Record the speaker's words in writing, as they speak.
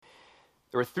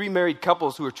There were 3 married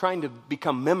couples who were trying to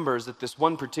become members at this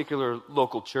one particular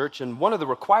local church, and one of the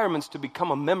requirements to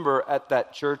become a member at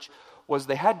that church was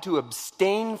they had to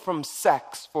abstain from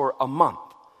sex for a month.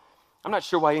 I'm not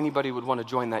sure why anybody would want to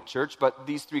join that church, but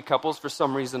these 3 couples, for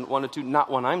some reason, wanted to.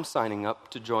 Not one I'm signing up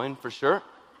to join, for sure.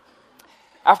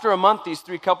 After a month, these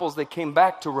 3 couples, they came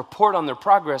back to report on their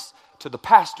progress to the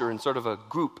pastor in sort of a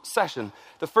group session.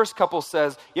 The first couple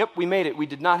says, yep, we made it. We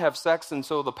did not have sex, and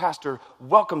so the pastor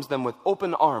welcomes them with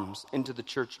open arms into the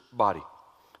church body.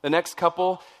 The next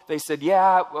couple, they said,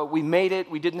 yeah, well, we made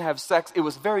it. We didn't have sex. It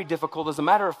was very difficult. As a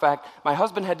matter of fact, my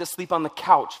husband had to sleep on the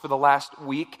couch for the last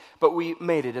week, but we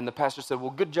made it. And the pastor said, well,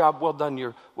 good job. Well done.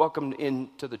 You're welcomed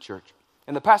into the church.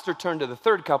 And the pastor turned to the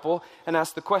third couple and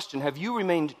asked the question, have you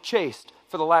remained chaste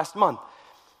for the last month?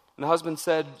 And the husband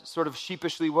said sort of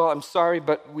sheepishly, well, I'm sorry,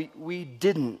 but we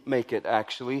didn't make it,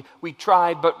 actually. We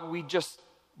tried, but we just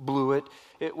blew it.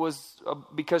 It was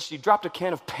because she dropped a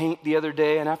can of paint the other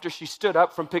day, and after she stood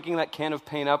up from picking that can of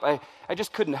paint up, I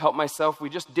just couldn't help myself. We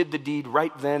just did the deed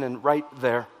right then and right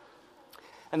there.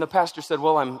 And the pastor said,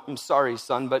 well, I'm sorry,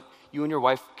 son, but you and your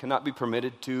wife cannot be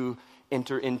permitted to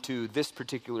enter into this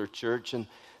particular church. And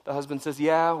the husband says,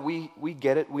 yeah, we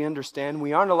get it. We understand.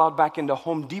 We aren't allowed back into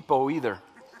Home Depot either.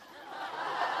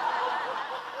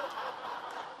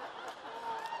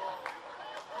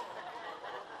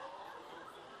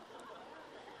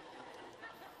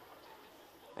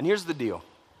 And here's the deal.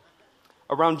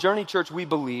 Around Journey Church, we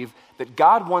believe that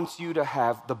God wants you to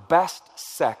have the best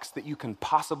sex that you can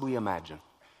possibly imagine.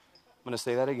 I'm going to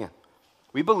say that again.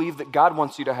 We believe that God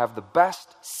wants you to have the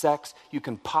best sex you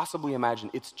can possibly imagine.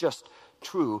 It's just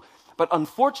true. But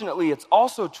unfortunately, it's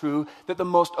also true that the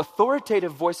most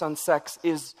authoritative voice on sex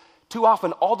is too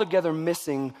often altogether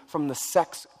missing from the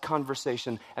sex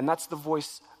conversation, and that's the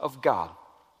voice of God.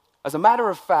 As a matter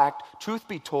of fact, truth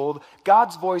be told,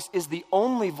 God's voice is the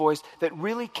only voice that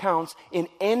really counts in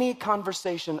any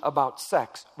conversation about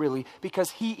sex, really, because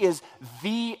he is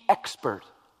the expert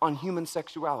on human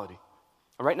sexuality.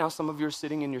 And right now, some of you are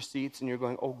sitting in your seats and you're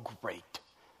going, oh, great.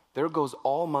 There goes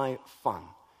all my fun.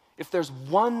 If there's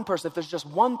just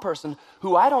one person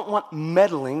who I don't want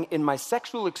meddling in my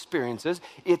sexual experiences,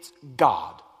 it's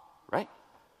God, right?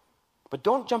 But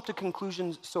don't jump to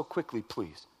conclusions so quickly,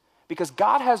 please. Because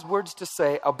God has words to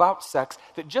say about sex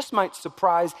that just might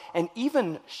surprise and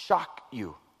even shock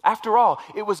you. After all,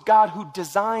 it was God who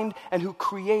designed and who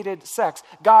created sex.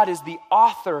 God is the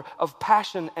author of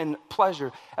passion and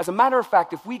pleasure. As a matter of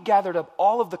fact, if we gathered up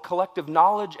all of the collective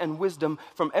knowledge and wisdom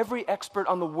from every expert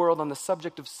on the world on the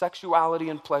subject of sexuality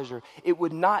and pleasure, it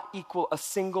would not equal a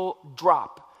single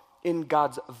drop in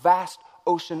God's vast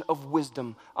ocean of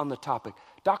wisdom on the topic.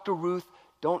 Dr. Ruth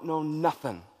don't know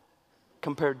nothing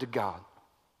compared to God.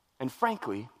 And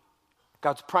frankly,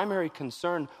 God's primary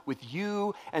concern with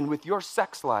you and with your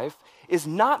sex life is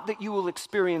not that you will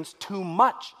experience too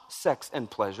much sex and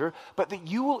pleasure, but that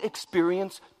you will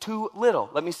experience too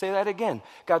little. Let me say that again.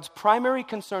 God's primary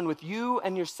concern with you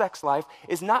and your sex life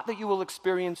is not that you will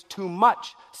experience too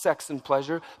much sex and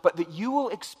pleasure, but that you will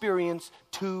experience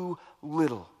too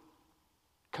little.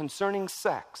 Concerning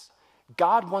sex,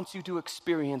 God wants you to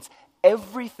experience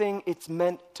everything it's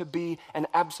meant to be and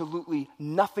absolutely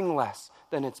nothing less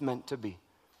than it's meant to be.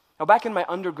 Now, back in my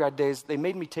undergrad days, they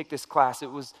made me take this class.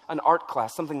 It was an art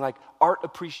class, something like Art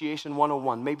Appreciation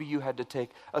 101. Maybe you had to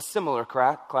take a similar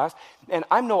class. And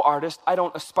I'm no artist. I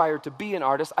don't aspire to be an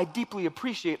artist. I deeply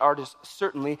appreciate artists,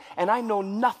 certainly, and I know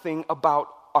nothing about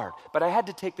art. But I had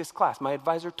to take this class. My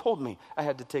advisor told me I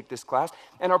had to take this class.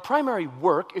 And our primary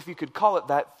work, if you could call it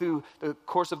that, through the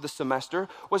course of the semester,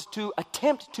 was to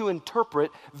attempt to interpret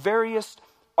various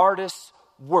artists'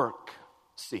 work.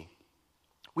 See,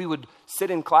 we would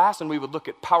sit in class and we would look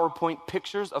at PowerPoint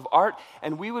pictures of art,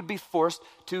 and we would be forced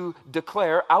to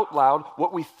declare out loud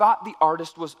what we thought the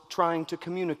artist was trying to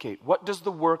communicate. What does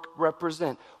the work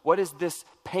represent? What is this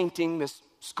painting, this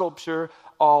sculpture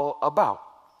all about?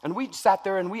 And we sat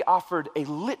there and we offered a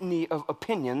litany of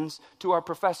opinions to our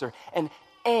professor. And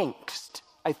angst,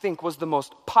 I think, was the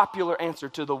most popular answer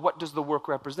to the what does the work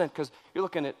represent? Because you're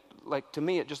looking at, like, to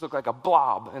me, it just looked like a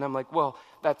blob. And I'm like, well,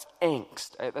 that's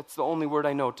angst. That's the only word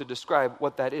I know to describe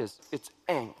what that is. It's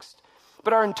angst.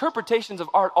 But our interpretations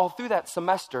of art all through that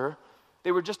semester,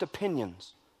 they were just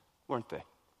opinions, weren't they?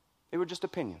 They were just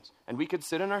opinions. And we could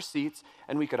sit in our seats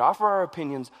and we could offer our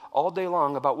opinions all day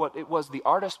long about what it was the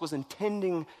artist was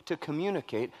intending to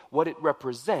communicate, what it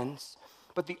represents.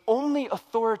 But the only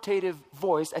authoritative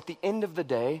voice at the end of the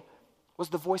day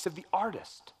was the voice of the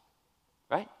artist,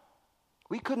 right?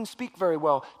 We couldn't speak very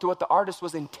well to what the artist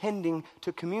was intending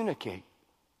to communicate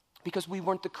because we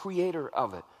weren't the creator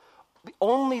of it.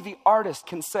 Only the artist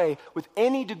can say with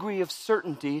any degree of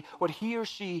certainty what he or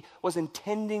she was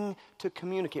intending to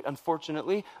communicate.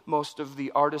 Unfortunately, most of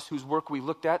the artists whose work we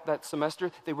looked at that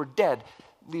semester, they were dead,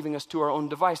 leaving us to our own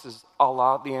devices. A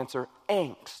la the answer,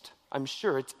 angst. I'm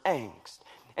sure it's angst.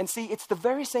 And see, it's the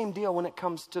very same deal when it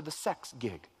comes to the sex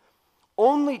gig.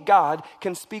 Only God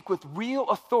can speak with real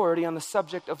authority on the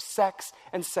subject of sex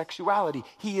and sexuality.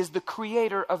 He is the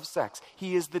creator of sex.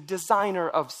 He is the designer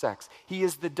of sex. He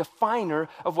is the definer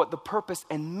of what the purpose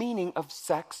and meaning of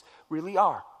sex really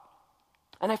are.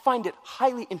 And I find it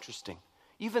highly interesting,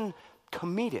 even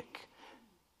comedic,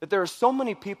 that there are so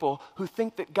many people who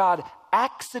think that God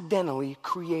accidentally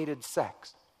created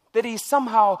sex. That he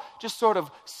somehow just sort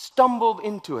of stumbled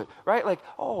into it, right? Like,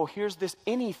 oh, here's this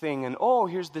innie thing, and oh,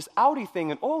 here's this outie thing,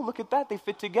 and oh, look at that, they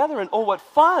fit together, and oh, what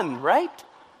fun, right?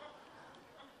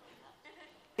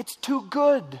 It's too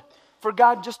good for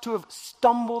God just to have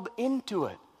stumbled into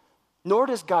it. Nor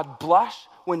does God blush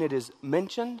when it is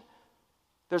mentioned.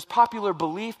 There's popular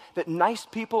belief that nice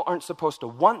people aren't supposed to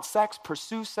want sex,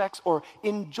 pursue sex, or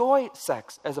enjoy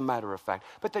sex, as a matter of fact.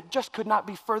 But that just could not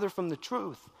be further from the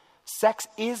truth. Sex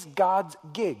is God's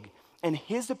gig, and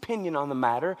his opinion on the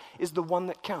matter is the one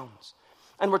that counts.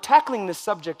 And we're tackling this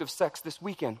subject of sex this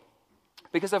weekend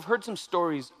because I've heard some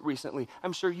stories recently,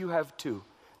 I'm sure you have too,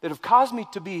 that have caused me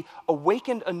to be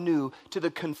awakened anew to the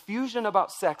confusion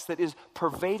about sex that is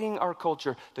pervading our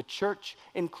culture, the church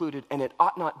included, and it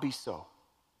ought not be so.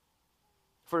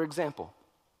 For example,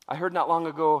 I heard not long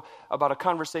ago about a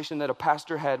conversation that a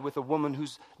pastor had with a woman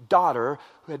whose daughter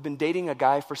who had been dating a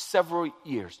guy for several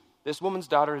years. This woman's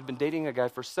daughter had been dating a guy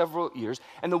for several years,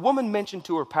 and the woman mentioned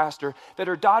to her pastor that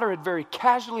her daughter had very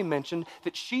casually mentioned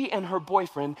that she and her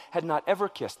boyfriend had not ever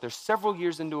kissed. They're several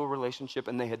years into a relationship,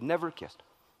 and they had never kissed.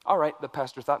 All right, the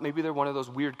pastor thought maybe they're one of those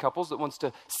weird couples that wants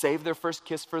to save their first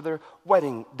kiss for their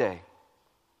wedding day.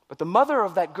 But the mother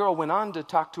of that girl went on to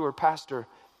talk to her pastor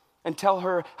and tell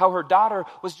her how her daughter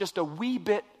was just a wee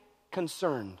bit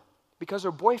concerned because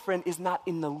her boyfriend is not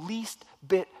in the least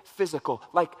bit physical,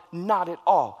 like not at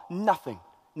all, nothing.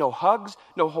 No hugs,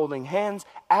 no holding hands,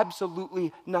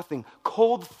 absolutely nothing.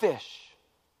 Cold fish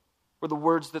were the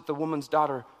words that the woman's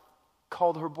daughter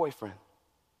called her boyfriend.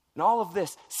 And all of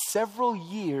this several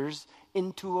years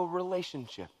into a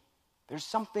relationship. There's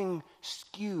something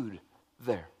skewed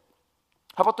there.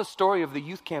 How about the story of the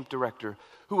youth camp director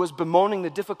who was bemoaning the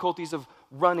difficulties of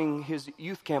running his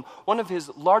youth camp? One of his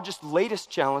latest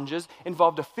challenges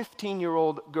involved a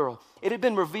 15-year-old girl. It had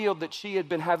been revealed that she had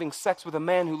been having sex with a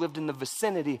man who lived in the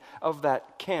vicinity of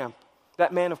that camp.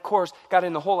 That man, of course, got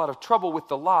in a whole lot of trouble with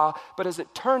the law, but as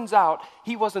it turns out,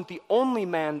 he wasn't the only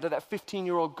man that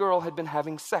 15-year-old girl had been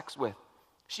having sex with.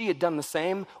 She had done the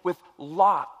same with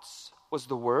lots, was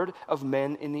the word, of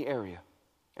men in the area.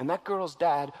 And that girl's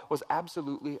dad was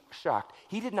absolutely shocked.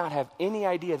 He did not have any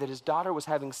idea that his daughter was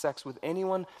having sex with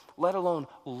anyone, let alone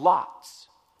lots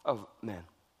of men.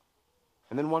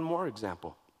 And then one more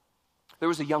example. There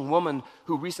was a young woman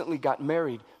who recently got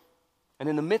married, and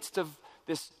in the midst of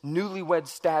this newlywed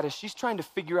status, she's trying to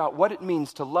figure out what it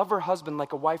means to love her husband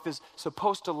like a wife is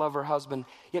supposed to love her husband,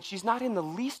 yet she's not in the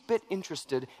least bit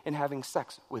interested in having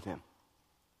sex with him.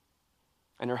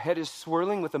 And her head is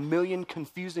swirling with a million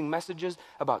confusing messages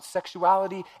about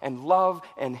sexuality and love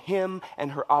and him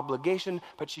and her obligation,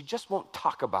 but she just won't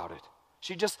talk about it.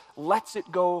 She just lets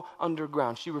it go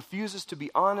underground. She refuses to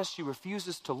be honest. She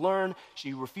refuses to learn.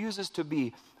 She refuses to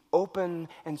be open,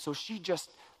 and so she just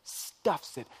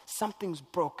stuffs it. Something's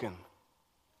broken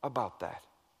about that.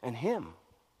 And him,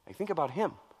 I think about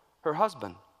him, her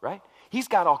husband, right? He's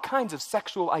got all kinds of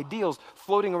sexual ideals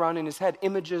floating around in his head,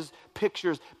 images,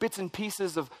 pictures, bits and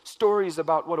pieces of stories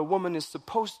about what a woman is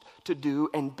supposed to do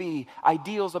and be,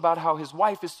 ideals about how his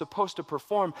wife is supposed to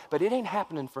perform, but it ain't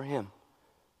happening for him.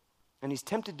 And he's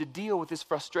tempted to deal with his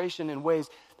frustration in ways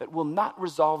that will not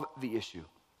resolve the issue,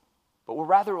 but will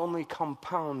rather only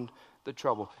compound the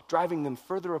trouble, driving them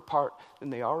further apart than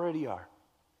they already are.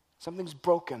 Something's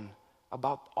broken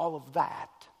about all of that.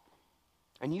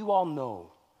 And you all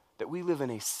know that we live in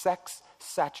a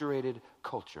sex-saturated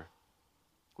culture.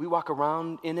 We walk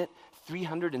around in it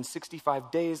 365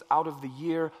 days out of the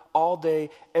year, all day,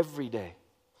 every day.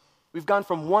 We've gone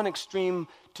from one extreme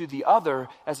to the other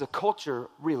as a culture,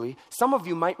 really. Some of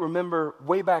you might remember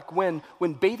way back when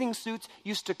bathing suits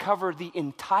used to cover the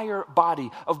entire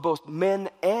body of both men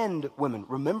and women.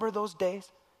 Remember those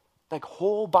days? Like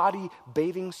whole body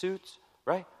bathing suits,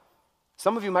 right?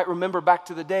 Some of you might remember back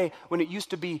to the day when it used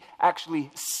to be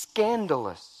actually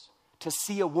scandalous to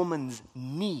see a woman's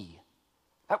knee.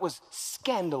 That was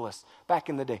scandalous back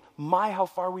in the day. My, how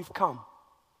far we've come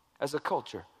as a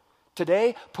culture.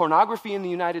 Today, pornography in the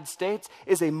United States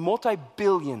is a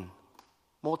multi-billion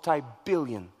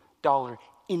dollar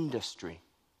industry.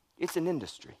 It's an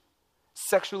industry.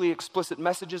 Sexually explicit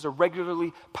messages are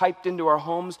regularly piped into our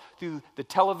homes through the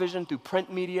television, through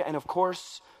print media, and of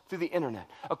course, through the internet.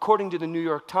 According to the New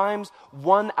York Times,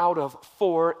 1 out of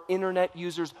 4 internet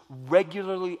users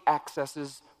regularly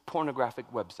accesses pornographic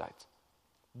websites.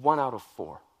 1 out of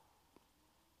 4.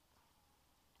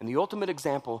 And the ultimate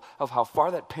example of how far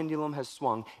that pendulum has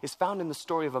swung is found in the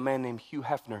story of a man named Hugh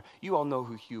Hefner. You all know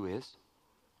who Hugh is.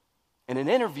 In an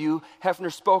interview,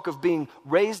 Hefner spoke of being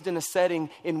raised in a setting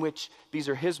in which, these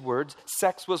are his words,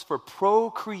 sex was for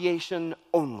procreation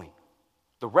only.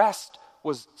 The rest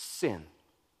was sin.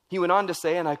 He went on to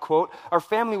say, and I quote, "Our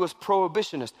family was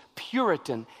prohibitionist,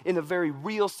 Puritan in a very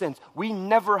real sense. We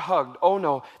never hugged. Oh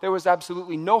no, there was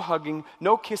absolutely no hugging,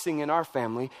 no kissing in our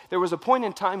family. There was a point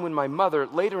in time when my mother,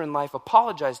 later in life,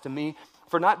 apologized to me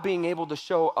for not being able to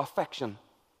show affection.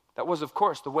 That was, of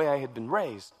course, the way I had been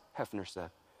raised," Hefner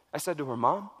said. I said to her,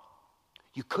 "Mom,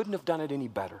 you couldn't have done it any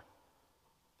better.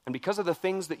 And because of the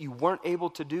things that you weren't able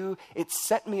to do, it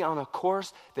set me on a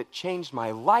course that changed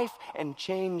my life and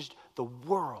changed the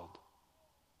world."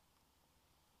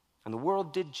 And the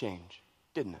world did change,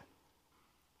 didn't it?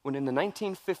 When in the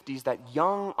 1950s, that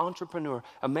young entrepreneur,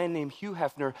 a man named Hugh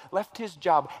Hefner, left his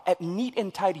job at neat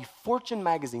and tidy Fortune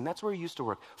magazine, that's where he used to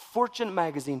work, Fortune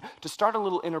magazine, to start a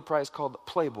little enterprise called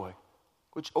Playboy,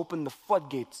 which opened the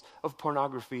floodgates of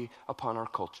pornography upon our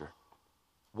culture.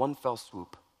 One fell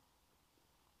swoop.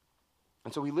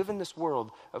 And so we live in this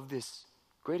world of this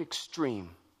great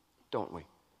extreme, don't we?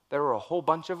 There are a whole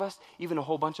bunch of us, even a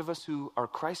whole bunch of us who are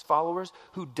Christ followers,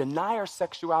 who deny our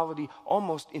sexuality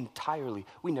almost entirely.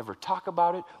 We never talk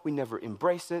about it. We never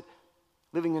embrace it.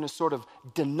 Living in a sort of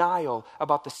denial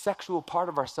about the sexual part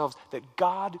of ourselves that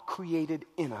God created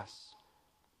in us.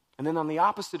 And then on the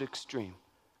opposite extreme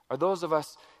are those of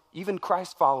us, even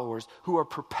Christ followers, who are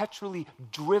perpetually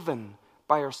driven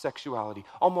by our sexuality,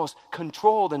 almost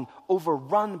controlled and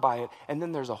overrun by it. And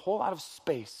then there's a whole lot of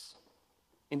space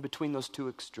in between those two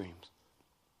extremes.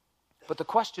 But the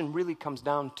question really comes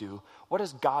down to, what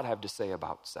does God have to say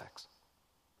about sex?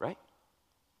 Right?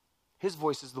 His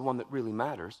voice is the one that really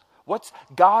matters. What's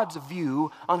God's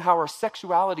view on how our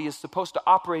sexuality is supposed to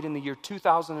operate in the year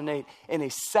 2008 in a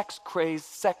sex-crazed,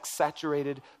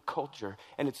 sex-saturated culture?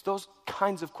 And it's those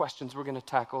kinds of questions we're going to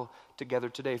tackle together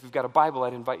today. If you've got a Bible,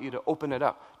 I'd invite you to open it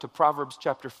up to Proverbs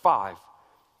chapter 5.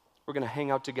 We're going to hang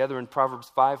out together in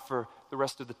Proverbs 5 for the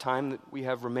rest of the time that we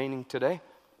have remaining today.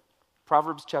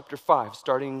 Proverbs chapter 5,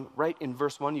 starting right in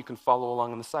verse 1. You can follow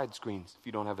along on the side screens if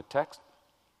you don't have a text.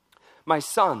 "My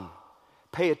son,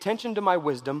 pay attention to my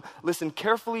wisdom. Listen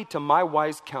carefully to my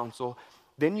wise counsel.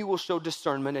 Then you will show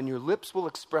discernment, and your lips will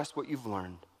express what you've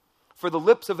learned. For the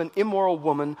lips of an immoral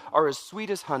woman are as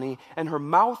sweet as honey, and her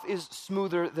mouth is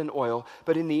smoother than oil.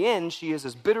 But in the end, she is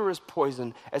as bitter as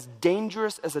poison, as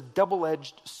dangerous as a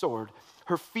double-edged sword.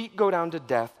 Her feet go down to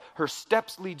death. Her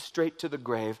steps lead straight to the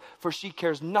grave. For she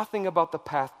cares nothing about the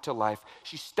path to life.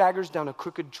 She staggers down a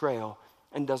crooked trail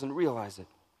and doesn't realize it."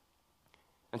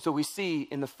 And so we see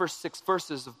in the first 6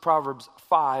 verses of Proverbs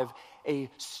 5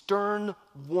 a stern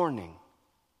warning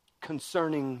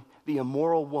concerning the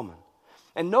immoral woman.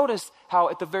 And notice how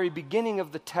at the very beginning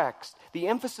of the text, the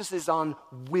emphasis is on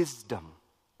wisdom,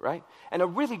 right? And a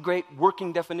really great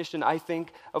working definition, I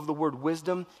think, of the word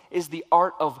wisdom is the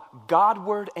art of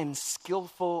Godward and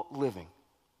skillful living.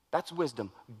 That's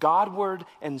wisdom, Godward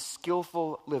and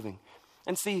skillful living.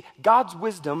 And see, God's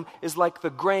wisdom is like the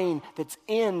grain that's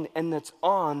in and that's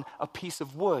on a piece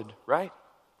of wood, right?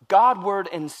 Godward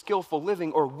and skillful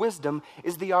living, or wisdom,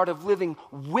 is the art of living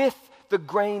with the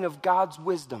grain of God's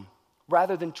wisdom,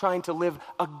 rather than trying to live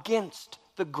against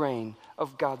the grain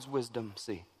of God's wisdom,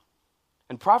 see.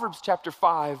 And Proverbs chapter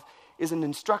 5 is an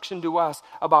instruction to us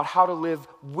about how to live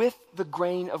with the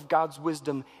grain of God's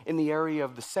wisdom in the area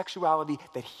of the sexuality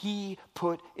that He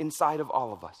put inside of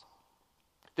all of us.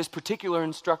 This particular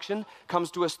instruction comes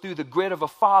to us through the grid of a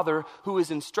father who is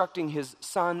instructing his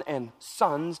son and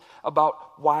sons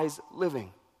about wise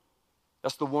living.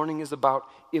 Thus the warning is about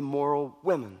immoral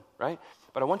women, right?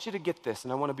 But I want you to get this,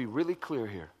 and I want to be really clear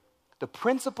here. The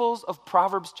principles of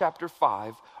Proverbs chapter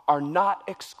 5 are not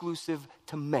exclusive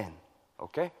to men,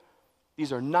 okay?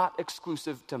 These are not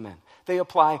exclusive to men. They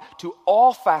apply to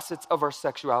all facets of our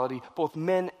sexuality, both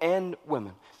men and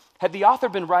women. Had the author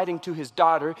been writing to his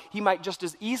daughter, he might just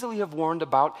as easily have warned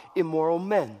about immoral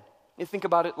men. You think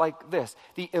about it like this.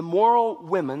 The immoral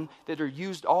women that are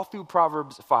used all through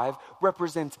Proverbs 5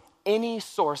 represents any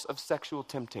source of sexual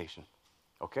temptation,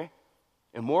 okay?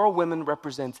 Immoral women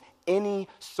represents any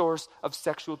source of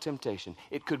sexual temptation.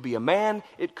 It could be a man,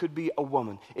 it could be a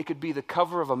woman. It could be the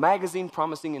cover of a magazine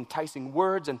promising enticing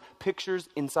words and pictures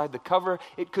inside the cover.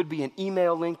 It could be an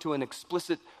email link to an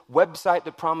explicit website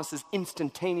that promises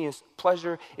instantaneous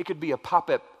pleasure. It could be a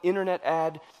pop-up internet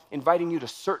ad inviting you to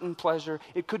certain pleasure.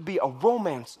 It could be a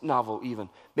romance novel even.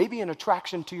 Maybe an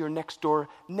attraction to your next door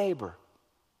neighbor.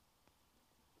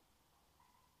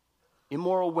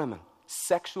 Immoral women.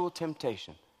 Sexual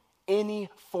temptation, any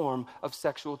form of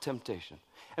sexual temptation.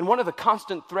 And one of the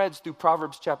constant threads through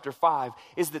Proverbs chapter 5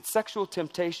 is that sexual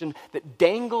temptation that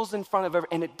dangles in front of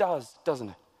and it does, doesn't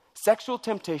it? Sexual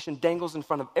temptation dangles in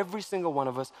front of every single one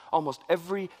of us almost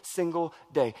every single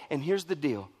day. And here's the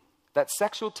deal. That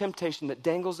sexual temptation that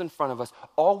dangles in front of us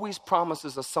always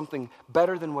promises us something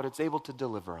better than what it's able to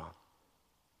deliver on.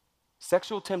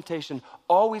 Sexual temptation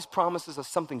always promises us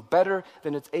something better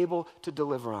than it's able to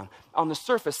deliver on. On the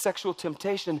surface, sexual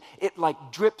temptation, it like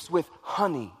drips with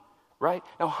honey, right?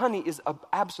 Now, honey is an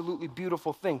absolutely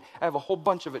beautiful thing. I have a whole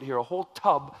bunch of it here, a whole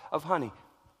tub of honey.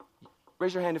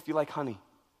 Raise your hand if you like honey.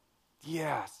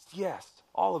 Yes,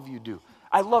 all of you do.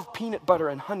 I love peanut butter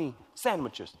and honey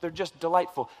sandwiches. They're just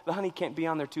delightful. The honey can't be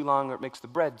on there too long or it makes the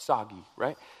bread soggy,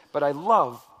 right? But I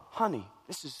love honey.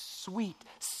 This is sweet,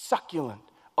 succulent,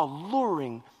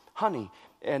 alluring honey.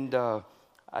 And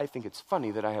I think it's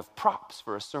funny that I have props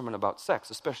for a sermon about sex,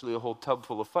 especially a whole tub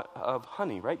full of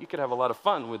honey, right? You could have a lot of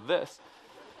fun with this.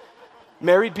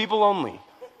 Married people only.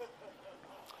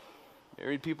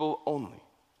 Married people only.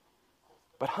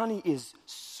 But honey is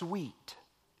sweet,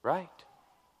 right?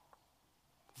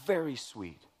 Very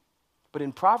sweet. But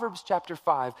in Proverbs chapter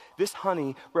 5, this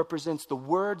honey represents the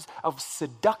words of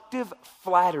seductive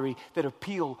flattery that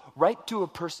appeal right to a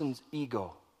person's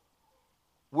ego.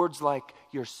 Words like,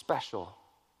 you're special.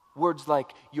 Words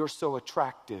like, you're so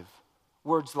attractive.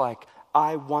 Words like,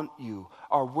 I want you,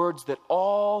 are words that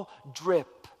all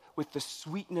drip with the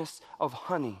sweetness of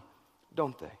honey,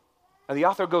 don't they? Now, the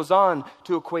author goes on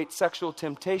to equate sexual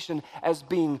temptation as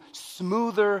being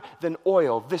smoother than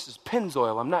oil. This is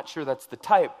Pennzoil. I'm not sure that's the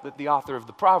type that the author of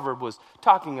the proverb was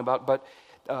talking about, but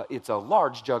it's a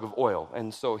large jug of oil.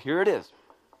 And so here it is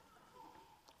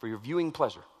for your viewing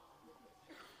pleasure.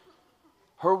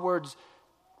 Her words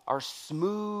are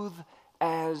smooth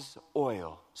as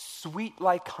oil, sweet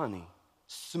like honey,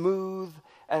 smooth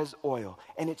as oil.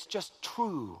 And it's just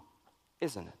true,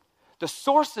 isn't it? The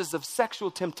sources of sexual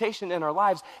temptation in our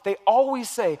lives, they always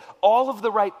say all of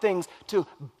the right things to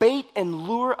bait and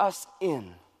lure us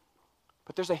in.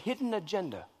 But there's a hidden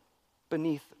agenda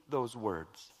beneath those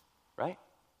words, right?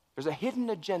 There's a hidden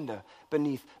agenda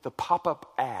beneath the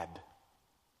pop-up ad.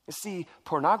 You see,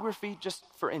 pornography, just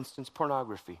for instance,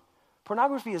 pornography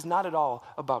is not at all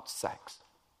about sex.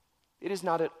 It is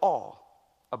not at all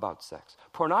about sex.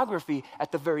 Pornography,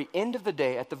 at the very end of the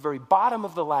day, at the very bottom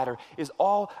of the ladder, is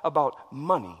all about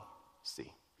money,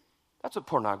 see. That's what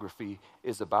pornography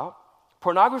is about.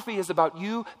 Pornography is about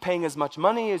you paying as much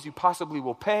money as you possibly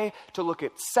will pay to look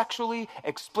at sexually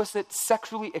explicit,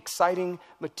 sexually exciting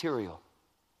material.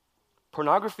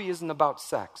 Pornography isn't about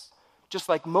sex. Just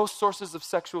like most sources of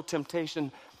sexual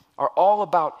temptation are all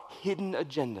about hidden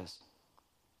agendas,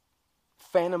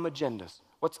 phantom agendas.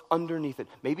 What's underneath it?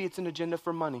 Maybe it's an agenda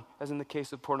for money, as in the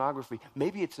case of pornography.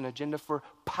 Maybe it's an agenda for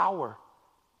power.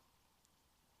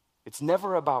 It's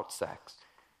never about sex.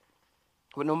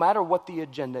 But no matter what the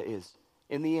agenda is,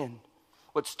 in the end,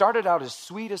 what started out as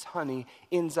sweet as honey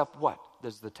ends up what,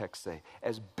 does the text say?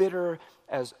 As bitter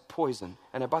as poison.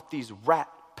 And I bought these rat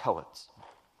pellets,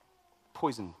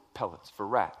 poison pellets for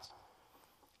rats.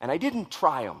 And I didn't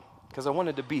try them because I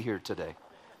wanted to be here today.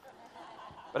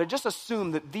 But I just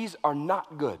assumed that these are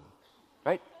not good,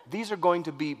 right? These are going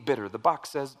to be bitter. The box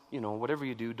says, whatever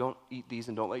you do, don't eat these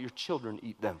and don't let your children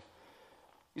eat them.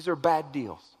 These are bad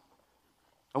deals.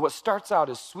 And what starts out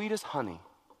as sweet as honey,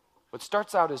 what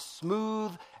starts out as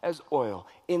smooth as oil,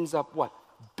 ends up what?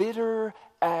 Bitter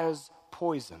as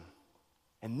poison.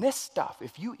 And this stuff,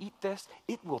 if you eat this,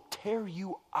 it will tear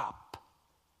you up,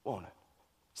 won't it?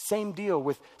 Same deal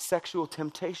with sexual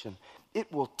temptation.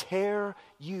 It will tear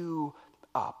you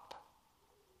up.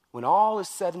 When all is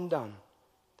said and done,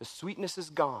 the sweetness is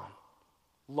gone,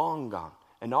 long gone,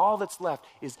 and all that's left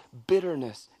is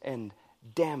bitterness and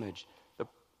damage. The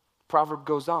proverb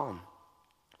goes on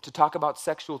to talk about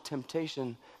sexual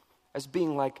temptation as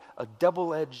being like a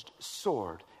double-edged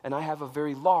sword, and I have a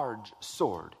very large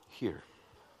sword here.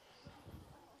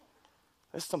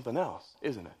 That's something else,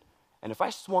 isn't it? And if I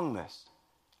swung this,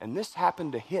 and this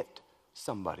happened to hit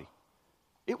somebody,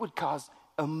 it would cause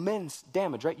immense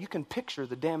damage, right? You can picture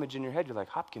the damage in your head. You're like,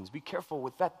 Hopkins, be careful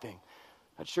with that thing.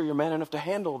 Not sure you're man enough to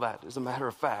handle that, as a matter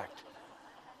of fact.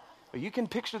 But you can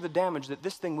picture the damage that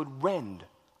this thing would rend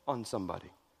on somebody.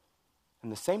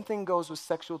 And the same thing goes with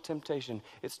sexual temptation.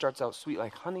 It starts out sweet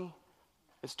like honey.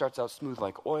 It starts out smooth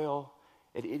like oil.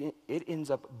 It ends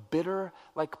up bitter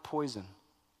like poison.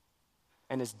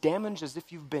 And as damaged as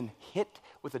if you've been hit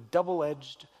with a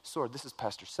double-edged sword. This is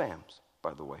Pastor Sam's,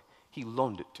 by the way. He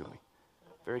loaned it to me.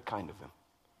 Very kind of him.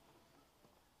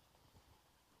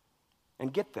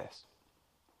 And get this.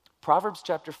 Proverbs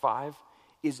chapter 5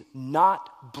 is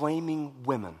not blaming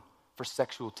women for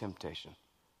sexual temptation.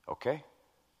 Okay?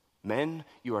 Men,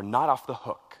 you are not off the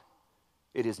hook.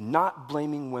 It is not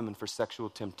blaming women for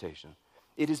sexual temptation.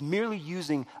 It is merely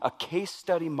using a case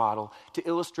study model to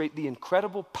illustrate the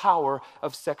incredible power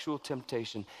of sexual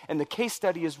temptation. And the case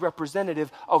study is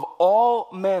representative of all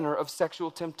manner of sexual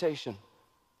temptation.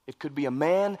 It could be a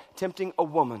man tempting a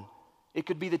woman. It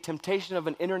could be the temptation of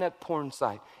an internet porn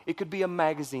site. It could be a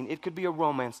magazine. It could be a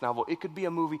romance novel. It could be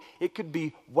a movie. It could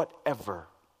be whatever.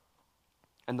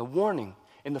 And the warning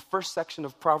in the first section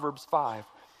of Proverbs 5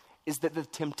 is that the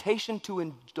temptation to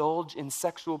indulge in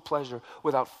sexual pleasure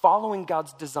without following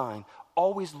God's design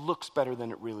always looks better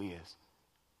than it really is.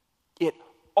 It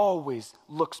always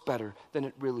looks better than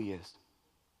it really is.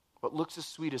 What looks as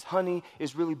sweet as honey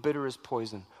is really bitter as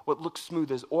poison. What looks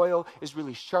smooth as oil is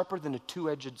really sharper than a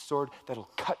two-edged sword that'll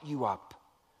cut you up.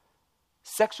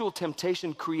 Sexual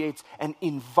temptation creates an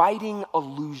inviting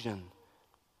illusion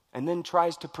and then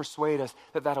tries to persuade us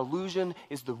that that illusion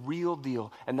is the real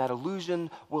deal and that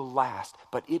illusion will last,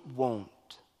 but it won't.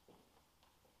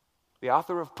 The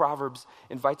author of Proverbs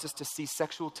invites us to see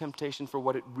sexual temptation for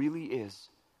what it really is,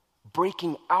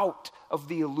 breaking out of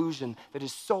the illusion that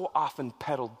is so often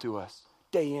peddled to us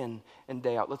day in and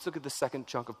day out. Let's look at the second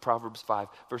chunk of Proverbs 5,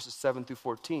 verses 7 through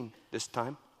 14 this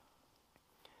time.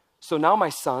 So now, my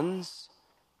sons,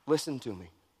 listen to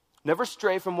me. Never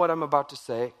stray from what I'm about to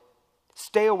say.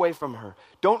 Stay away from her.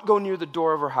 Don't go near the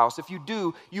door of her house. If you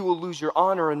do, you will lose your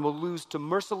honor and will lose to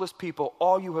merciless people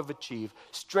all you have achieved.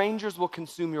 Strangers will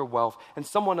consume your wealth, and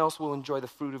someone else will enjoy the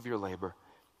fruit of your labor.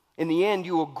 In the end,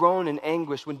 you will groan in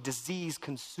anguish when disease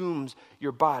consumes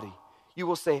your body. You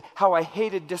will say, how I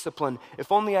hated discipline.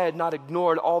 If only I had not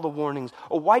ignored all the warnings.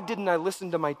 Oh, why didn't I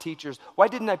listen to my teachers? Why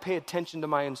didn't I pay attention to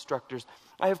my instructors?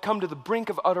 I have come to the brink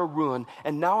of utter ruin,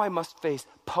 and now I must face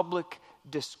public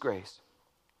disgrace.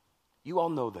 You all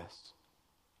know this,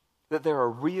 that there are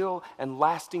real and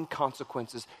lasting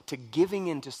consequences to giving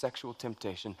in to sexual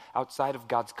temptation outside of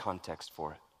God's context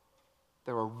for it.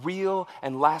 There are real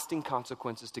and lasting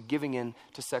consequences to giving in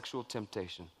to sexual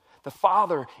temptation. The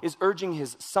father is urging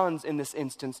his sons in this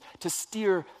instance to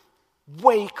steer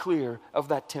way clear of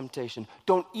that temptation.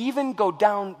 Don't even go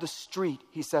down the street,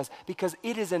 he says, because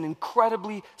it is an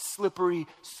incredibly slippery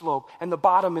slope, and the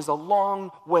bottom is a long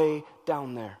way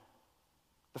down there.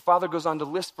 The father goes on to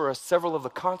list for us several of the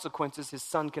consequences his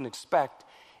son can expect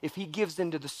if he gives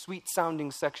in to the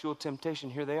sweet-sounding sexual temptation.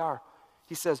 Here they are.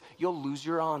 He says, you'll lose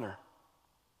your honor.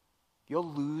 You'll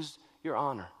lose your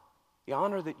honor. The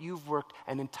honor that you've worked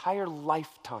an entire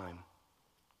lifetime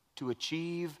to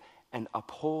achieve and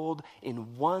uphold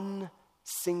in one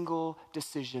single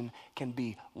decision can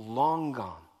be long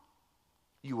gone.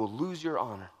 You will lose your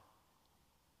honor.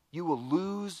 You will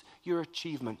lose your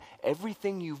achievement.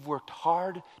 Everything you've worked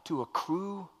hard to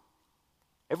accrue,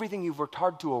 everything you've worked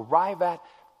hard to arrive at,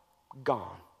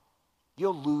 gone.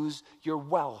 You'll lose your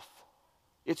wealth.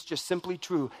 It's just simply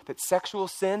true that sexual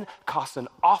sin costs an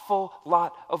awful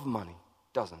lot of money,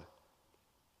 doesn't it?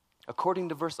 According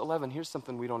to verse 11, here's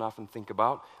something we don't often think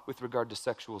about with regard to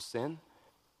sexual sin.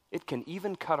 It can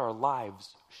even cut our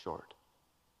lives short.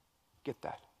 Get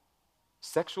that?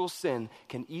 Sexual sin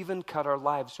can even cut our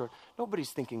lives short.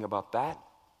 Nobody's thinking about that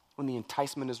when the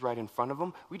enticement is right in front of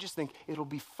them. We just think it'll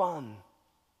be fun.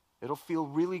 It'll feel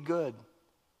really good.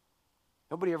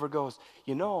 Nobody ever goes,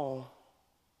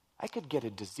 I could get a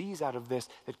disease out of this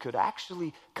that could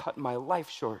actually cut my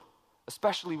life short,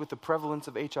 especially with the prevalence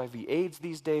of HIV/AIDS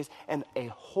these days and a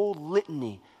whole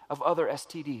litany of other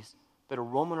STDs that are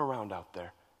roaming around out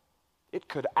there. It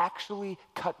could actually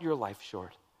cut your life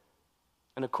short.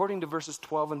 And according to verses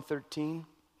 12 and 13,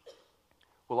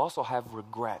 we'll also have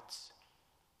regrets.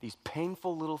 These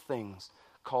painful little things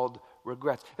called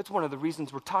regrets. It's one of the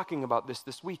reasons we're talking about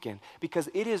this weekend, because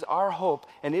it is our hope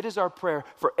and it is our prayer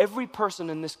for every person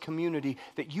in this community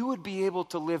that you would be able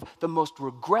to live the most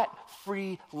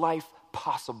regret-free life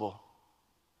possible.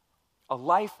 A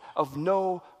life of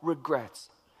no regrets.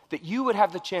 That you would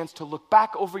have the chance to look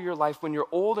back over your life when you're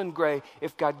old and gray,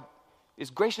 if God is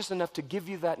gracious enough to give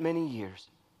you that many years,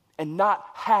 and not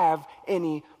have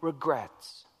any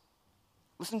regrets.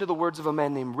 Listen to the words of a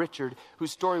man named Richard,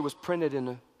 whose story was printed in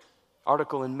an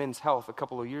article in Men's Health a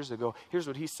couple of years ago. Here's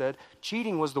what he said: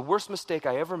 "Cheating was the worst mistake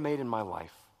I ever made in my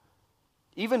life.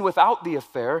 Even without the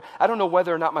affair, I don't know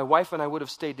whether or not my wife and I would have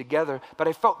stayed together, but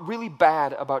I felt really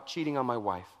bad about cheating on my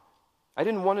wife. I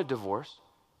didn't want a divorce.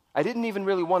 I didn't even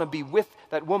really want to be with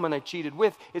that woman I cheated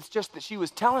with. It's just that she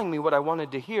was telling me what I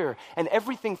wanted to hear, and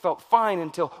everything felt fine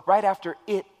until right after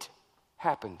it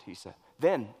happened," he said.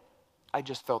 "Then I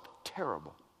just felt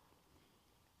terrible."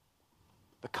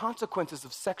 The consequences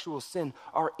of sexual sin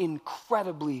are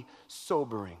incredibly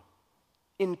sobering.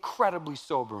 Incredibly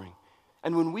sobering.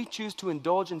 And when we choose to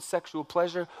indulge in sexual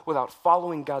pleasure without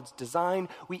following God's design,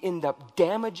 we end up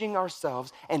damaging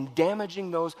ourselves and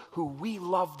damaging those who we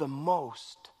love the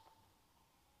most.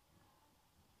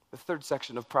 The third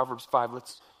section of Proverbs 5,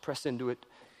 let's press into it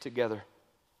together.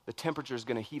 The temperature is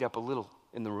going to heat up a little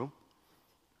in the room.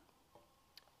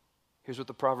 Here's what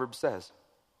the proverb says.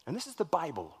 And this is the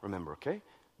Bible, remember, okay?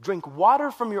 "Drink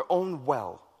water from your own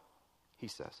well," he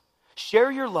says. "Share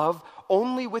your love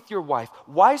only with your wife.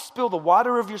 Why spill the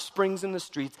water of your springs in the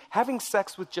streets, having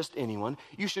sex with just anyone?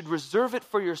 You should reserve it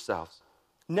for yourselves.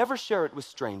 Never share it with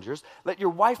strangers. Let your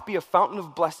wife be a fountain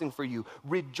of blessing for you.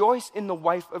 Rejoice in the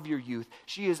wife of your youth.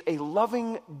 She is a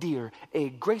loving deer, a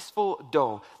graceful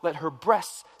doe. Let her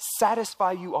breasts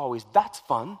satisfy you always." That's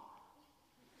fun.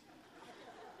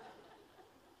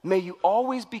 "May you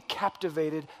always be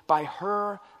captivated by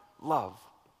her love."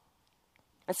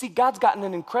 And see, God's gotten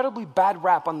an incredibly bad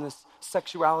rap on this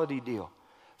sexuality deal.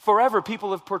 Forever, people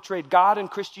have portrayed God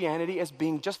and Christianity as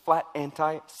being just flat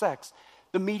anti-sex.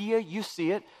 The media, you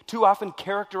see it, too often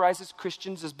characterizes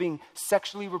Christians as being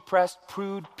sexually repressed,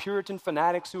 prude, Puritan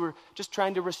fanatics who are just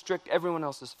trying to restrict everyone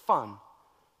else's fun.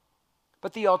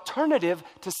 But the alternative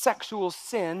to sexual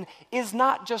sin is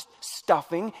not just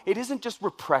stuffing. It isn't just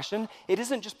repression. It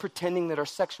isn't just pretending that our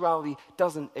sexuality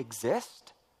doesn't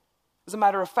exist. As a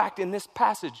matter of fact, in this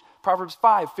passage, Proverbs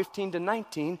 5, 15 to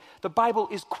 19, the Bible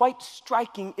is quite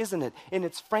striking, isn't it, in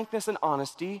its frankness and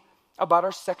honesty about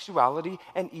our sexuality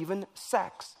and even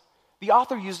sex. The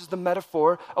author uses the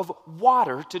metaphor of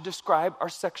water to describe our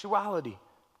sexuality.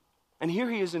 And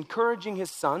here he is encouraging his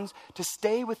sons to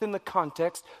stay within the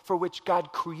context for which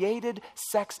God created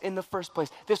sex in the first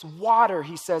place. This water,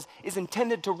 he says, is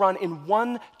intended to run in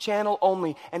one channel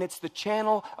only, and it's the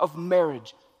channel of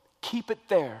marriage. Keep it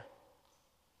there.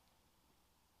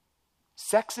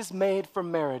 Sex is made for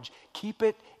marriage. Keep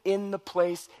it in the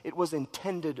place it was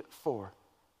intended for.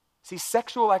 See,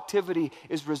 sexual activity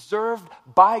is reserved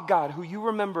by God, who you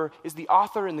remember is the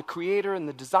author and the creator and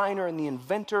the designer and the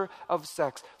inventor of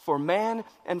sex, for man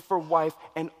and for wife,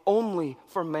 and only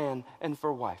for man and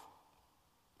for wife.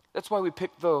 That's why we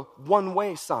picked the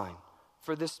one-way sign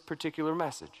for this particular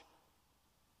message.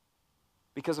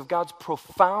 Because of God's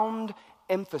profound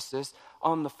emphasis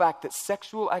on the fact that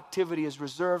sexual activity is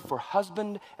reserved for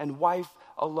husband and wife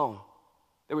alone.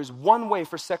 There is one way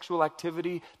for sexual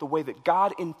activity, the way that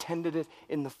God intended it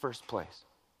in the first place.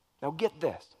 Now get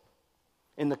this.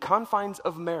 In the confines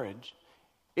of marriage,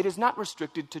 it is not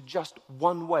restricted to just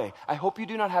one way. I hope you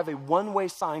do not have a one-way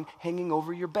sign hanging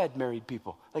over your bed, married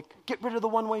people. Like, get rid of the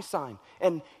one-way sign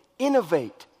and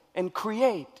innovate and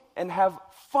create and have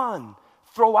fun.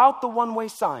 Throw out the one-way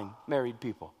sign, married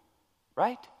people.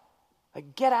 Right?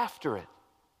 Like, get after it.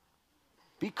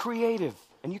 Be creative.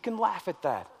 And you can laugh at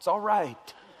that. It's all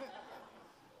right.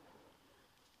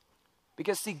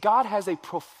 Because, see, God has a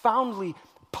profoundly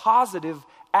positive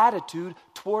attitude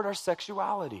toward our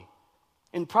sexuality.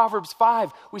 In Proverbs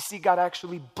 5, we see God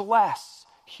actually bless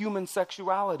human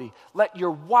sexuality. Let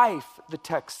your wife, the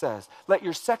text says, let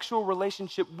your sexual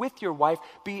relationship with your wife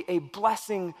be a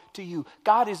blessing to you.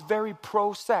 God is very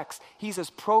pro-sex. He's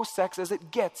as pro-sex as it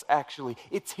gets, actually.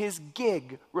 It's his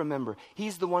gig, remember.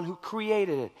 He's the one who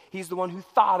created it. He's the one who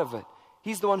thought of it.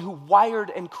 He's the one who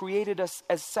wired and created us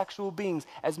as sexual beings,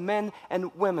 as men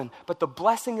and women. But the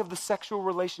blessing of the sexual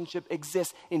relationship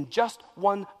exists in just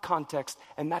one context,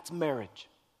 and that's marriage.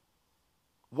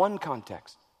 One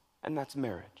context, and that's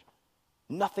marriage.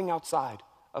 Nothing outside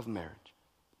of marriage.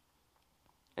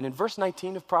 And in verse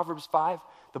 19 of Proverbs 5,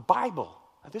 the Bible,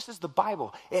 this is the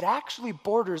Bible, it actually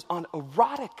borders on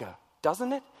erotica,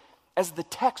 doesn't it? As the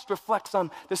text reflects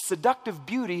on the seductive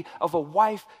beauty of a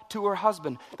wife to her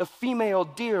husband. The female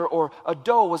deer or a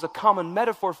doe was a common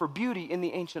metaphor for beauty in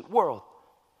the ancient world.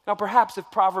 Now perhaps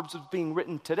if Proverbs was being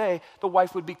written today, the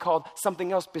wife would be called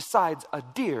something else besides a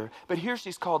deer. But here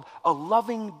she's called a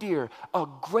loving deer, a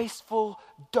graceful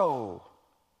doe.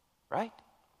 Right?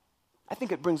 I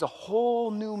think it brings a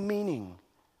whole new meaning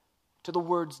to the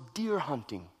words deer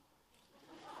hunting.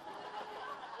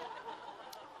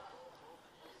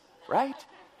 right?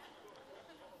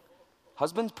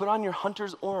 Husbands, put on your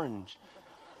hunter's orange.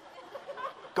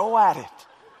 Go at it.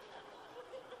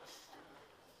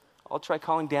 I'll try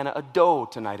calling Dana a doe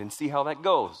tonight and see how that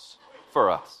goes for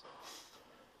us.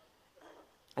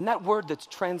 And that word that's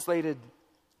translated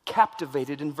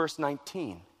captivated in verse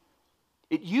 19,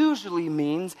 it usually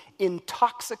means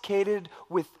intoxicated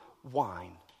with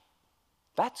wine.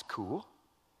 That's cool.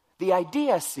 The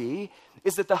idea, see,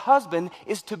 is that the husband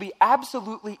is to be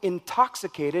absolutely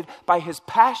intoxicated by his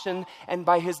passion and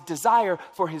by his desire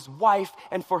for his wife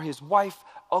and for his wife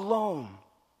alone.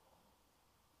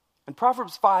 And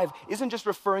Proverbs 5 isn't just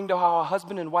referring to how a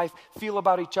husband and wife feel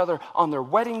about each other on their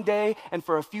wedding day and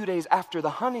for a few days after the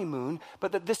honeymoon,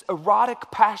 but that this erotic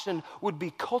passion would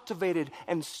be cultivated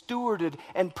and stewarded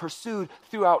and pursued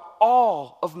throughout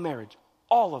all of marriage,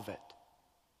 all of it.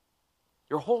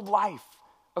 Your whole life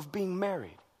of being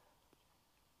married.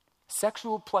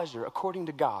 Sexual pleasure, according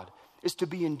to God, is to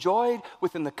be enjoyed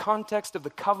within the context of the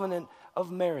covenant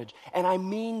of marriage. And I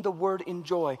mean the word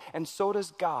enjoy, and so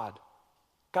does God.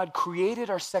 God created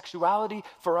our sexuality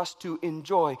for us to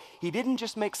enjoy. He didn't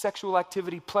just make sexual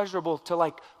activity pleasurable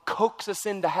to coax us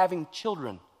into having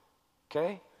children,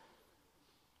 okay?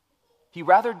 He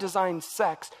rather designed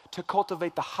sex to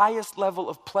cultivate the highest level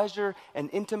of pleasure and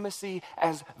intimacy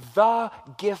as the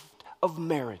gift of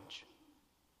marriage.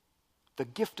 The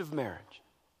gift of marriage.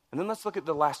 And then let's look at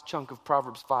the last chunk of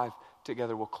Proverbs 5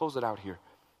 together. We'll close it out here.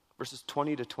 Verses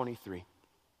 20 to 23.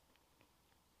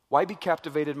 Why be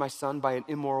captivated, my son, by an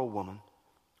immoral woman,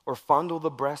 or fondle the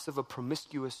breasts of a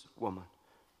promiscuous woman?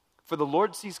 For the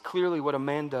Lord sees clearly what a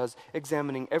man does,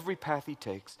 examining every path he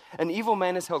takes. An evil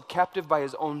man is held captive by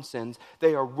his own sins.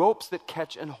 They are ropes that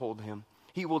catch and hold him.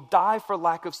 He will die for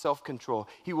lack of self-control.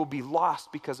 He will be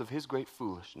lost because of his great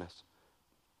foolishness.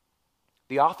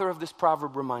 The author of this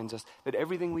proverb reminds us that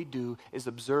everything we do is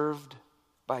observed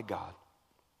by God.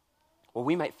 Well,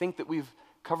 we might think that we've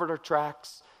covered our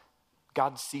tracks.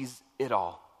 God sees it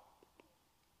all.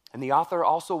 And the author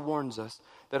also warns us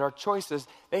that our choices,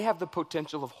 they have the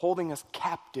potential of holding us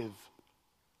captive.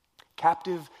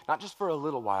 Captive, not just for a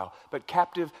little while, but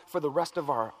captive for the rest of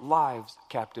our lives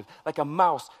captive. Like a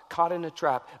mouse caught in a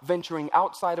trap, venturing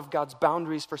outside of God's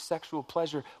boundaries for sexual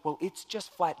pleasure. Well, it's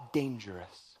just flat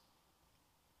dangerous.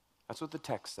 That's what the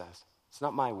text says. It's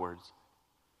not my words.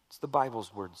 It's the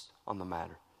Bible's words on the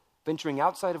matter. Venturing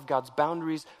outside of God's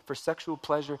boundaries for sexual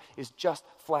pleasure is just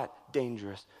flat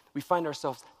dangerous. We find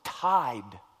ourselves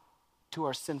tied to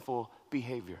our sinful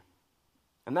behavior.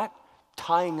 And that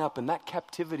tying up and that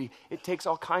captivity, it takes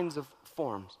all kinds of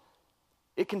forms.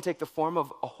 It can take the form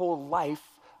of a whole life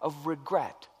of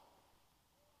regret,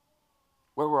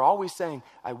 where we're always saying,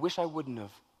 I wish I wouldn't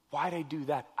have. Why'd I do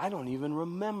that? I don't even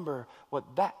remember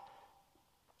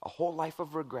a whole life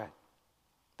of regret.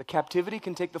 The captivity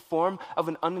can take the form of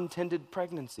an unintended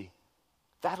pregnancy.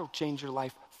 That'll change your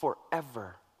life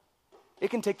forever.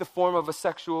 It can take the form of a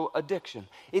sexual addiction.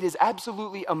 It is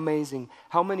absolutely amazing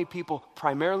how many people,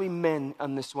 primarily men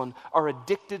on this one, are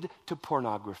addicted to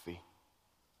pornography.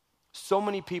 So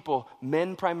many people,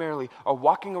 men primarily, are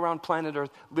walking around planet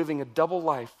Earth living a double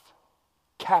life,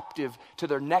 captive to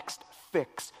their next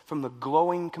fix from the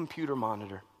glowing computer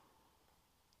monitor.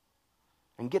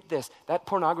 And get this, that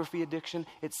pornography addiction,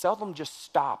 it seldom just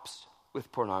stops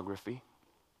with pornography.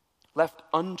 Left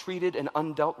untreated and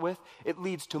undealt with, it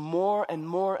leads to more and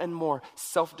more and more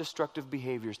self-destructive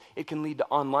behaviors. It can lead to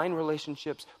online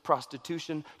relationships,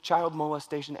 prostitution, child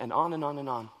molestation, and on and on and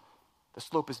on. The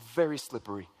slope is very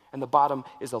slippery, and the bottom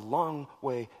is a long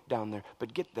way down there.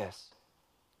 But get this,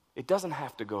 it doesn't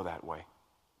have to go that way.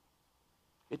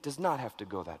 It does not have to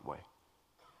go that way.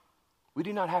 We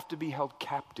do not have to be held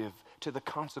captive to the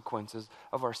consequences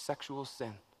of our sexual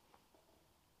sin.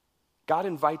 God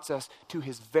invites us to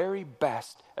his very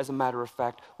best, as a matter of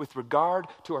fact, with regard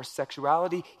to our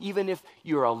sexuality, even if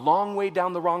you're a long way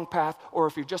down the wrong path or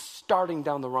if you're just starting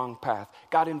down the wrong path.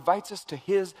 God invites us to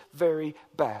his very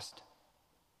best.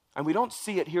 And we don't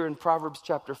see it here in Proverbs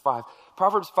chapter 5.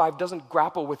 Proverbs 5 doesn't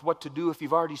grapple with what to do if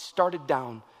you've already started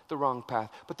down the wrong path,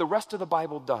 but the rest of the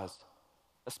Bible does.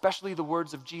 Especially the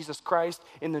words of Jesus Christ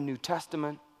in the New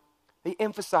Testament. They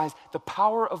emphasize the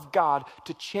power of God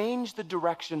to change the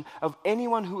direction of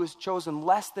anyone who has chosen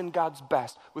less than God's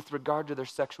best with regard to their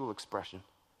sexual expression.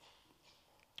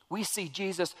 We see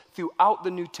Jesus throughout the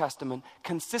New Testament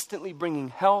consistently bringing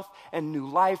health and new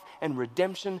life and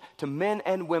redemption to men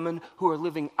and women who are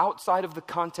living outside of the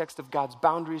context of God's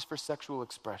boundaries for sexual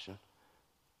expression.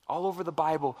 All over the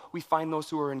Bible, we find those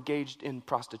who are engaged in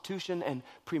prostitution and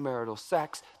premarital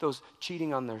sex, those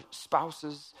cheating on their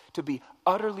spouses, to be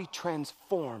utterly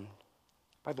transformed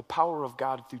by the power of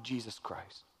God through Jesus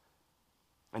Christ.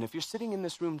 And if you're sitting in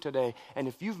this room today, and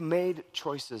if you've made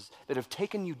choices that have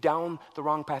taken you down the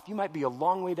wrong path, you might be a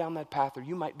long way down that path, or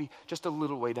you might be just a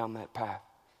little way down that path.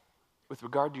 With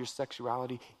regard to your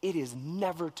sexuality, it is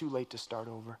never too late to start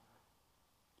over.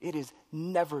 It is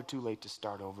never too late to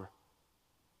start over.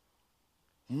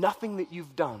 Nothing that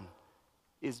you've done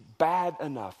is bad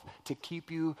enough to keep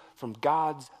you from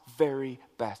God's very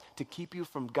best, to keep you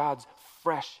from God's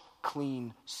fresh,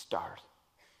 clean start.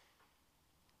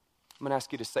 I'm going to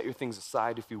ask you to set your things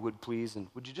aside, if you would, please, and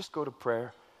would you just go to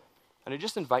prayer? And I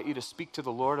just invite you to speak to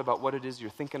the Lord about what it is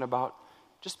you're thinking about.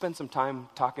 Just spend some time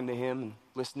talking to Him and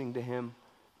listening to Him.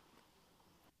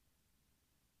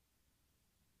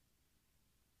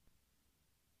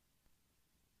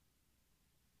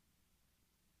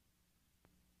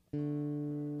 I'm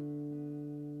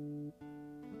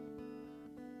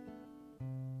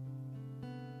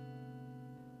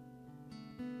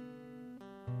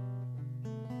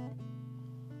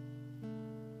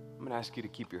going to ask you to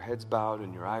keep your heads bowed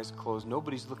and your eyes closed.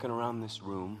 Nobody's looking around this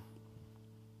room.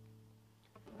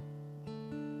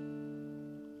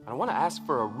 And I want to ask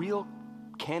for a real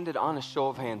candid, honest show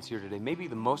of hands here today. Maybe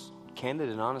the most candid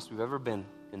and honest we've ever been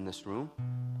in this room.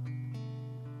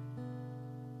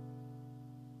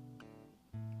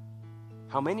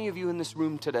 How many of you in this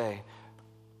room today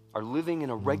are living in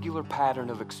a regular pattern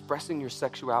of expressing your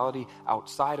sexuality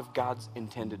outside of God's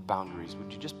intended boundaries?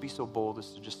 Would you just be so bold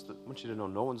as to I want you to know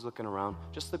no one's looking around.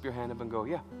 Just slip your hand up and go,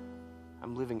 yeah,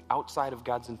 I'm living outside of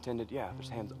God's intended. Yeah, there's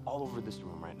hands all over this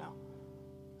room right now.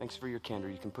 Thanks for your candor.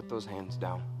 You can put those hands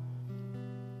down.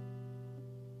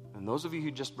 And those of you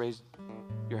who just raised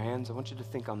your hands, I want you to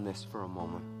think on this for a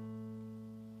moment.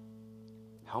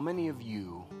 How many of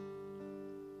you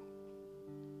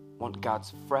want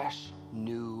God's fresh,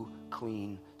 new,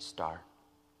 clean start?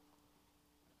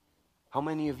 How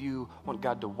many of you want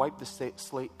God to wipe the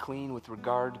slate clean with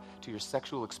regard to your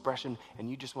sexual expression, and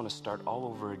you just want to start all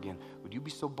over again? Would you be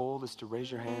so bold as to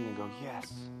raise your hand and go,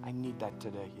 yes, I need that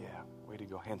today? Yeah, way to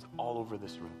go. Hands all over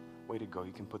this room. Way to go.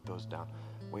 You can put those down.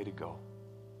 Way to go.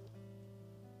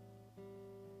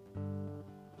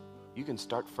 You can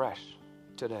start fresh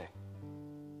today.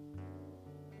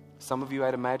 Some of you,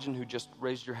 I'd imagine, who just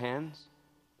raised your hands,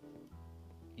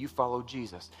 you follow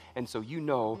Jesus. And so you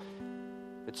know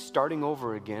that starting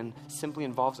over again simply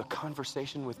involves a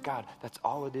conversation with God. That's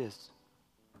all it is.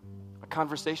 A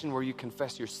conversation where you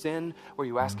confess your sin, where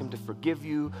you ask Him to forgive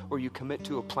you, where you commit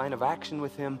to a plan of action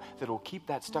with Him that will keep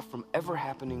that stuff from ever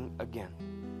happening again.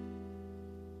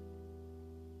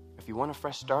 If you want a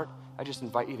fresh start, I just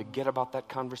invite you to get about that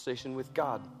conversation with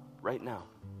God right now.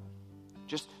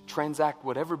 Just transact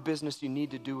whatever business you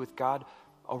need to do with God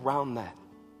around that.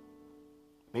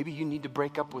 Maybe you need to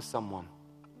break up with someone.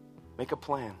 Make a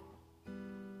plan.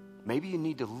 Maybe you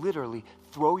need to literally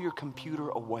throw your computer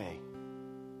away.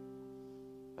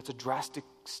 That's a drastic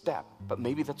step, but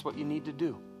maybe that's what you need to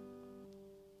do.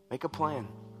 Make a plan.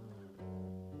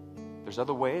 There's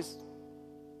other ways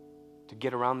to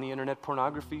get around the internet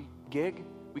pornography gig.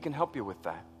 We can help you with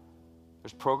that.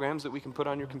 There's programs that we can put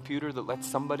on your computer that let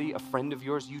somebody, a friend of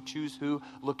yours, you choose who,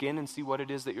 look in and see what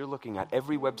it is that you're looking at.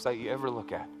 Every website you ever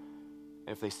look at. And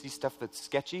if they see stuff that's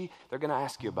sketchy, they're going to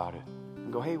ask you about it.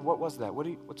 And go, hey, what was that?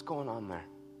 What's going on there?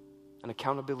 An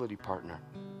accountability partner.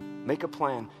 Make a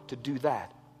plan to do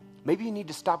that. Maybe you need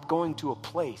to stop going to a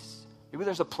place. Maybe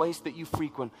there's a place that you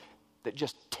frequent that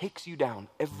just takes you down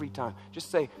every time. Just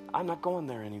say, I'm not going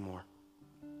there anymore.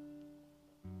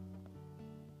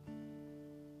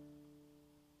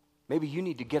 Maybe you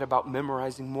need to get about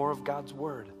memorizing more of God's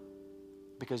Word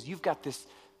because you've got these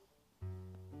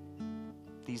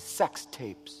sex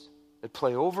tapes that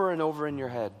play over and over in your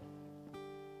head.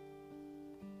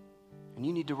 And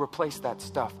you need to replace that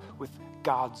stuff with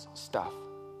God's stuff.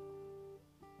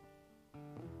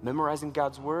 Memorizing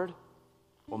God's Word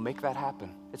will make that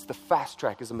happen. It's the fast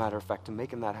track, as a matter of fact, to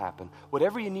making that happen.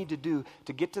 Whatever you need to do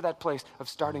to get to that place of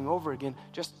starting over again,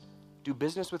 just do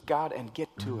business with God and get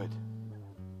to it.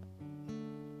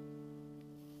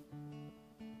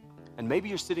 And maybe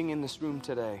you're sitting in this room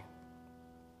today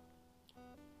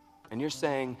and you're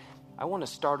saying, I want to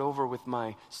start over with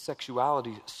my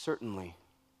sexuality, certainly.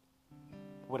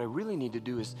 What I really need to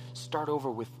do is start over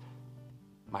with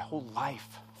my whole life,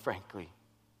 frankly.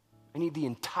 I need the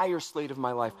entire slate of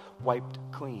my life wiped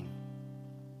clean.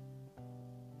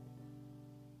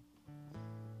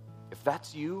 If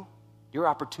that's you, your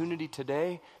opportunity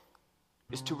today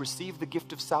is to receive the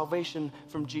gift of salvation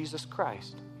from Jesus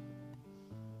Christ.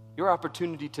 Your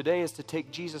opportunity today is to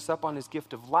take Jesus up on His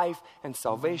gift of life and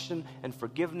salvation and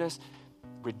forgiveness,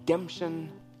 redemption,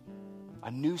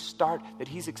 a new start that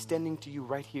he's extending to you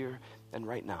right here and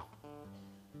right now.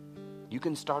 You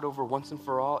can start over once and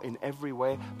for all in every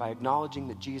way by acknowledging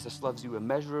that Jesus loves you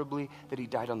immeasurably, that he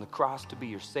died on the cross to be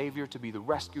your Savior, to be the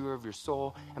rescuer of your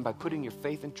soul, and by putting your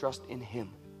faith and trust in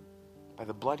him, by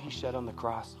the blood he shed on the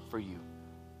cross for you,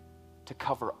 to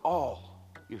cover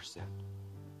all your sin.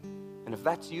 And if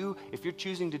that's you, if you're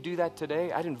choosing to do that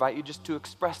today, I'd invite you just to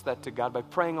express that to God by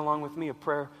praying along with me a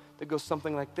prayer that goes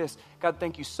something like this. God,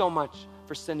 thank you so much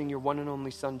for sending your one and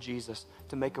only Son, Jesus,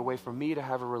 to make a way for me to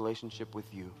have a relationship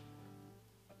with you.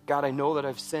 God, I know that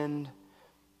I've sinned,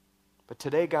 but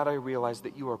today, God, I realize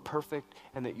that you are perfect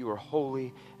and that you are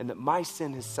holy and that my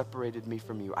sin has separated me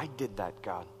from you. I did that,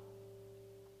 God.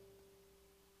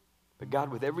 But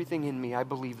God, with everything in me, I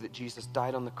believe that Jesus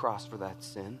died on the cross for that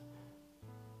sin.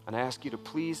 And I ask you to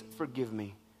please forgive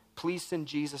me. Please send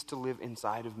Jesus to live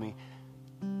inside of me.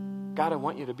 God, I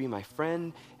want you to be my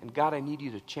friend. And God, I need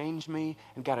you to change me.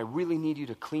 And God, I really need you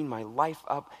to clean my life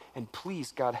up. And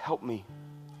please, God, help me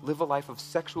live a life of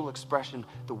sexual expression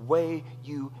the way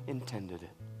you intended it,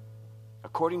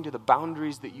 according to the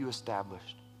boundaries that you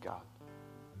established, God.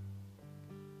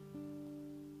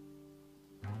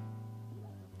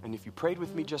 And if you prayed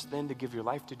with me just then to give your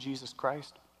life to Jesus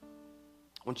Christ,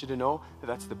 I want you to know that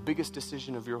that's the biggest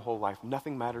decision of your whole life.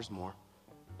 Nothing matters more.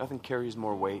 Nothing carries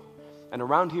more weight. And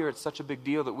around here, it's such a big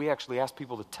deal that we actually ask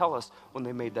people to tell us when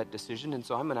they made that decision. And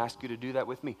so I'm going to ask you to do that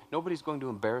with me. Nobody's going to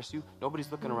embarrass you.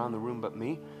 Nobody's looking around the room but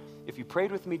me. If you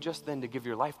prayed with me just then to give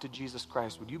your life to Jesus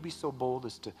Christ, would you be so bold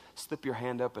as to slip your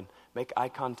hand up and make eye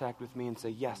contact with me and say,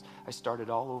 yes, I started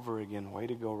all over again. Way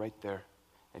to go right there.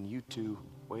 And you two,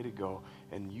 way to go.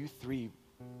 And you three,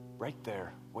 right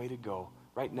there, way to go.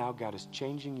 Right now, God is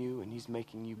changing you and he's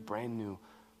making you brand new.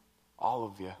 All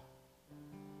of you.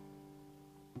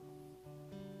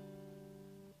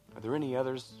 Are there any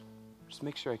others? Just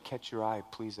make sure I catch your eye,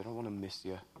 please. I don't want to miss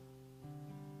you.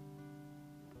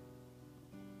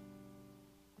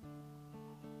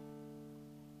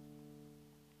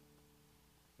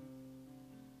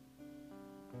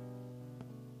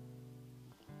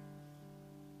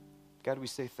 God, we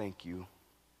say thank you.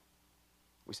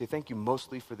 We say thank you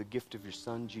mostly for the gift of your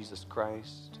Son, Jesus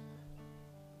Christ,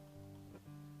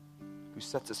 who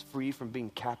sets us free from being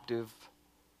captive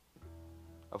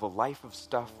of a life of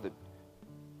stuff that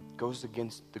goes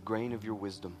against the grain of your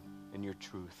wisdom and your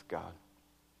truth, God.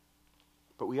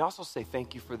 But we also say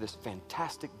thank you for this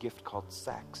fantastic gift called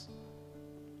sex.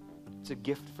 It's a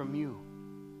gift from you.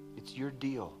 It's your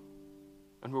deal.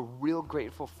 And we're real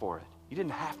grateful for it. You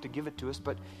didn't have to give it to us,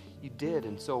 but you did,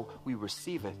 and so we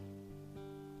receive it.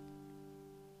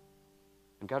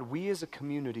 And God, we as a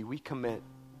community, we commit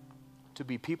to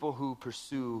be people who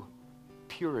pursue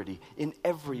purity in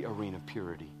every arena,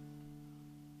 purity.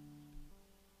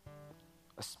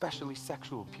 Especially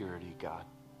sexual purity, God.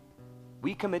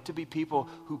 We commit to be people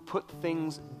who put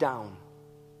things down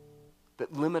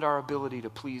that limit our ability to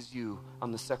please you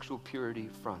on the sexual purity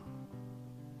front.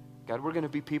 God, we're going to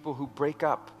be people who break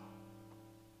up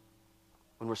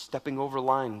when we're stepping over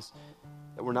lines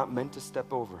that we're not meant to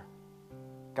step over.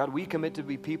 God, we commit to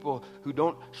be people who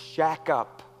don't shack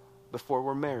up before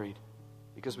we're married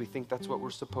because we think that's what we're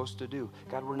supposed to do.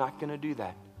 God, we're not going to do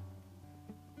that.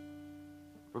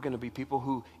 We're going to be people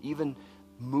who even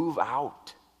move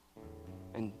out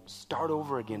and start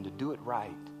over again to do it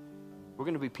right. We're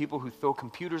going to be people who throw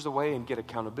computers away and get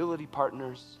accountability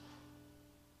partners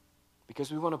because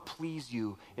we want to please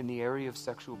you in the area of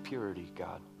sexual purity,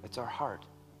 God. It's our heart.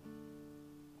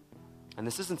 And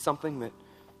this isn't something that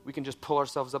we can just pull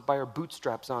ourselves up by our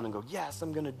bootstraps on and go, yes,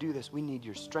 I'm going to do this. We need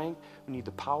your strength. We need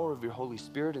the power of your Holy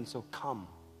Spirit. And so come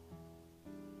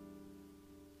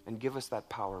and give us that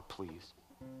power, please.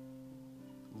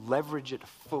 Leverage it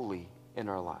fully in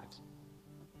our lives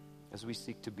as we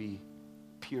seek to be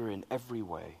pure in every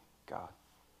way, God.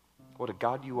 What a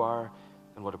God you are,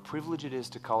 and what a privilege it is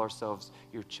to call ourselves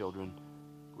your children.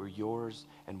 We're yours,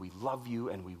 and we love you,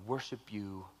 and we worship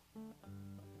you.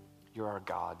 You're our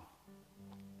God.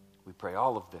 We pray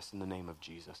all of this in the name of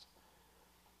Jesus.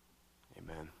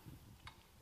 Amen.